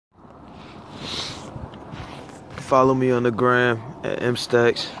Follow me on the gram at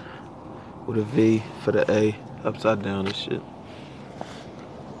mstacks with a V for the A, upside down and shit.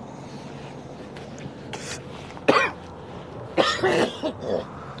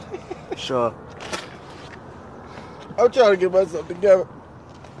 Sure. I'm trying to get myself together.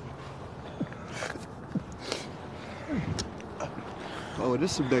 Oh,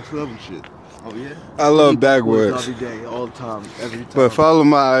 this is some next level shit. Oh yeah. I love Backwoods every day, all the time, every time. But follow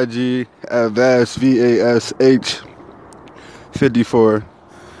my IG at Vash VASH54.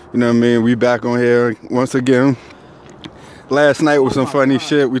 You know what I mean? We back on here once again. Last night was some funny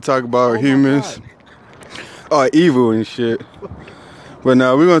shit. We talk about humans. Oh, evil and shit. But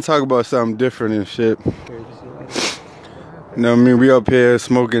now we're gonna talk about something different and shit. You know what I mean? We up here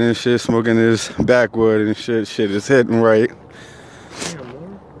smoking and shit, smoking this backwood and shit. Shit is hitting right.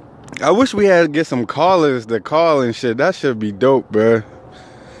 I wish we had to get some callers to call and shit. That should be dope, bruh.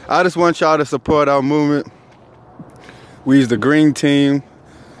 I just want y'all to support our movement. We's the green team.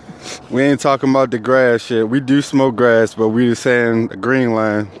 We ain't talking about the grass shit. We do smoke grass, but we just saying the green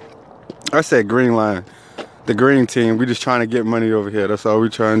line. I said green line. The green team. We just trying to get money over here. That's all we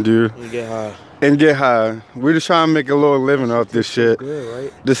trying to do. And get high. And get high. We just trying to make a little living off this shit. Good,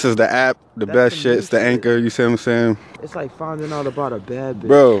 right? This is the app, the best shit. It's the Anchor, you see what I'm saying? It's like finding out about a bad bitch.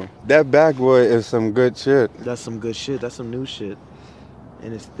 Bro, that backwood is some good shit. That's some good shit. That's some new shit.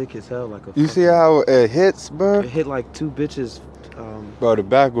 And it's thick as hell, like a. You see how it hits, bro? It hit like two bitches. Bro, the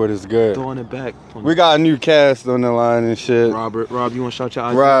backwood is good. Throwing it back. We got a new cast on the line and shit. Rob, you want to shout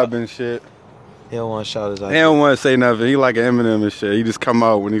your IG? Rob and shit. He don't want to shout his IG. He don't want to say nothing. He like an Eminem and shit. He just come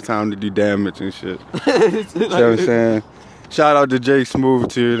out when it's time to do damage and shit. You know what I'm saying? Shout out to J Smooth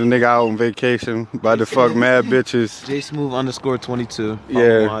too, the nigga out on vacation, about to fuck mad bitches. J Smooth _22.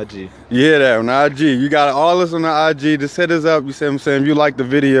 Yeah. On IG. You hear that on IG. You got all us on the IG. Just hit us up. You see what I'm saying? If you like the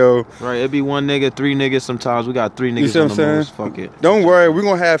video. Right, it be one nigga, three niggas sometimes. We got three niggas You see what on I'm the saying? most. Fuck it. Don't worry, we're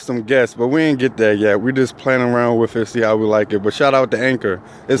gonna have some guests, but we ain't get there yet. We just playing around with it, see how we like it. But shout out to Anchor.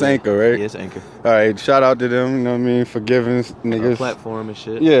 It's Anchor, right? Yeah, it's Anchor. Alright, shout out to them, you know what I mean, for giving niggas. Platform and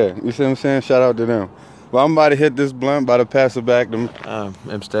shit. Yeah, you see what I'm saying? Shout out to them. Well, I'm about to hit this blunt, about to pass it back to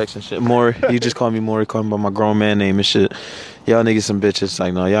M-Stacks and shit. Maury, you just call me Maury, call me by my grown man name and shit. Y'all niggas some bitches.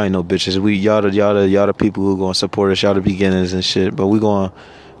 Like, no, y'all ain't no bitches. Y'all the people who gonna support us, y'all the beginners and shit. But we gonna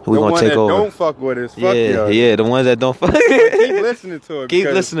take over. Don't fuck with us. Fuck y'all. Yeah, the ones that don't fuck. Keep listening to it. Keep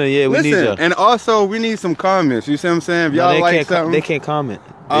listening, yeah, we need y'all. And also, we need some comments. You see what I'm saying? If y'all like something. They can't comment.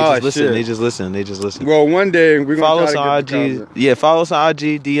 They just listen. Well, one day we're gonna follow us try on to get IG. Yeah, follow us on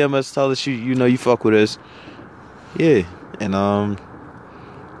IG. DM us. Tell us you know you fuck with us. Yeah, and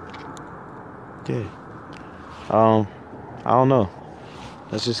yeah, I don't know.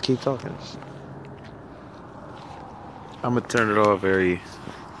 Let's just keep talking. I'm gonna turn it off very